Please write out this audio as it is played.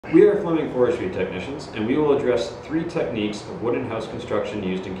We are Fleming Forestry Technicians, and we will address 3 techniques of wooden house construction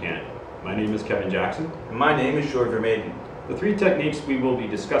used in Canada. My name is Kevin Jackson. And my name is George Vermaiden. The 3 techniques we will be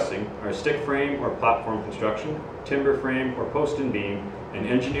discussing are stick frame or platform construction, timber frame or post and beam, and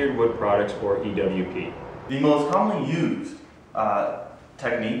engineered wood products or EWP. The most commonly used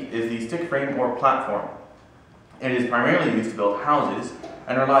technique is the stick frame or platform. It is primarily used to build houses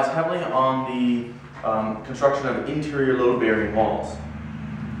and relies heavily on the construction of interior load-bearing walls.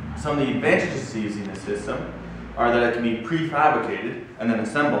 Some of the advantages to using this system are that it can be prefabricated and then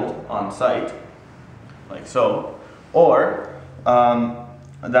assembled on site, like so, or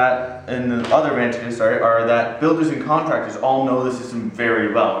that, and the other advantages are that builders and contractors all know the system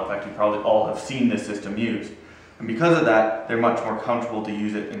very well. In fact, you probably all have seen this system used. And because of that, they're much more comfortable to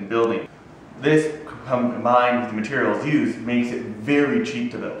use it in building. This, combined with the materials used, makes it very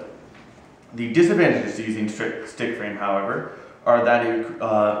cheap to build. The disadvantages to using stick frame, however, are that it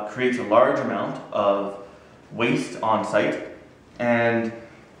creates a large amount of waste on site, and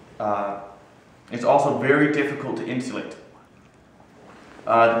it's also very difficult to insulate.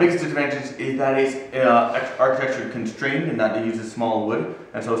 The biggest disadvantage is that it's architecture constrained in that it uses small wood,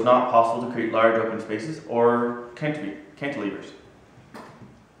 and so it's not possible to create large open spaces or cantilevers.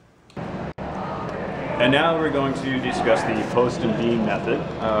 And now we're going to discuss the post and beam method,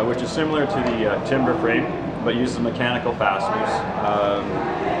 which is similar to the timber frame, but uses mechanical fasteners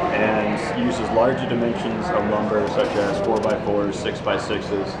and uses larger dimensions of lumber such as 4x4s,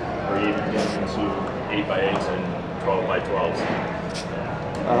 6x6s, or even into 8x8s and 12x12s.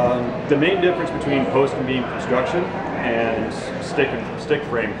 The main difference between post and beam construction and stick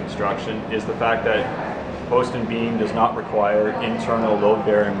frame construction is the fact that post and beam does not require internal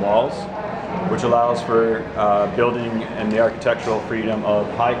load-bearing walls, which allows for building and the architectural freedom of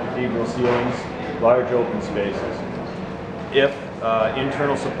high cathedral ceilings, large open spaces. If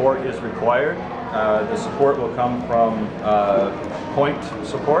internal support is required, the support will come from point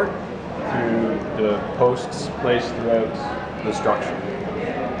support through the posts placed throughout the structure.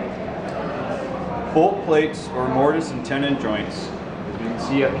 Bolt plates or mortise and tenon joints, as you can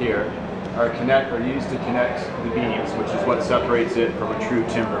see up here, are used to connect the beams, which is what separates it from a true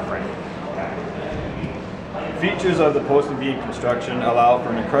timber frame. Features of the post and beam construction allow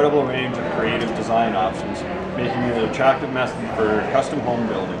for an incredible range of creative design options, making it an attractive method for custom home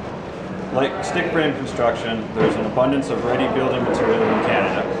building. Like stick frame construction, there's an abundance of ready building material in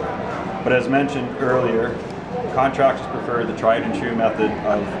Canada, but as mentioned earlier, contractors prefer the tried and true method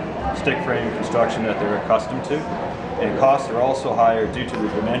of stick frame construction that they're accustomed to, and costs are also higher due to the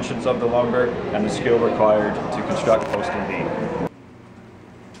dimensions of the lumber and the skill required to construct post and beam.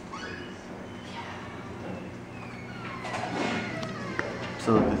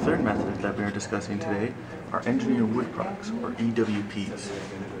 So the third method that we are discussing today are engineered wood products, or EWPs.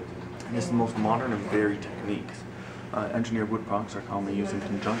 And this is the most modern and varied techniques. Engineered wood products are commonly used in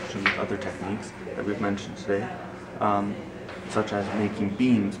conjunction with other techniques that we've mentioned today, such as making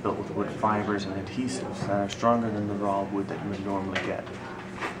beams built with wood fibers and adhesives that are stronger than the raw wood that you would normally get.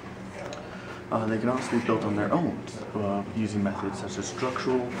 They can also be built on their own, using methods such as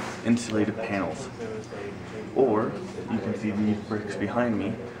structural insulated panels. Or, you can see these bricks behind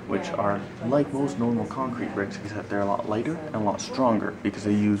me, which are like most normal concrete bricks, except they're a lot lighter and a lot stronger because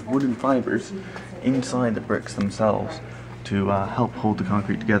they use wooden fibers inside the bricks themselves to help hold the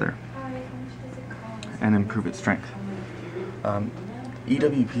concrete together and improve its strength.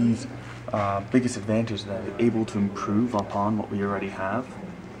 EWP's biggest advantage is that it's able to improve upon what we already have,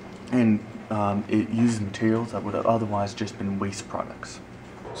 and it uses materials that would have otherwise just been waste products.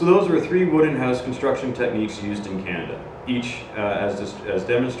 So those were 3 wooden house construction techniques used in Canada, each as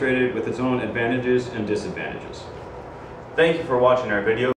demonstrated with its own advantages and disadvantages. Thank you for watching our video.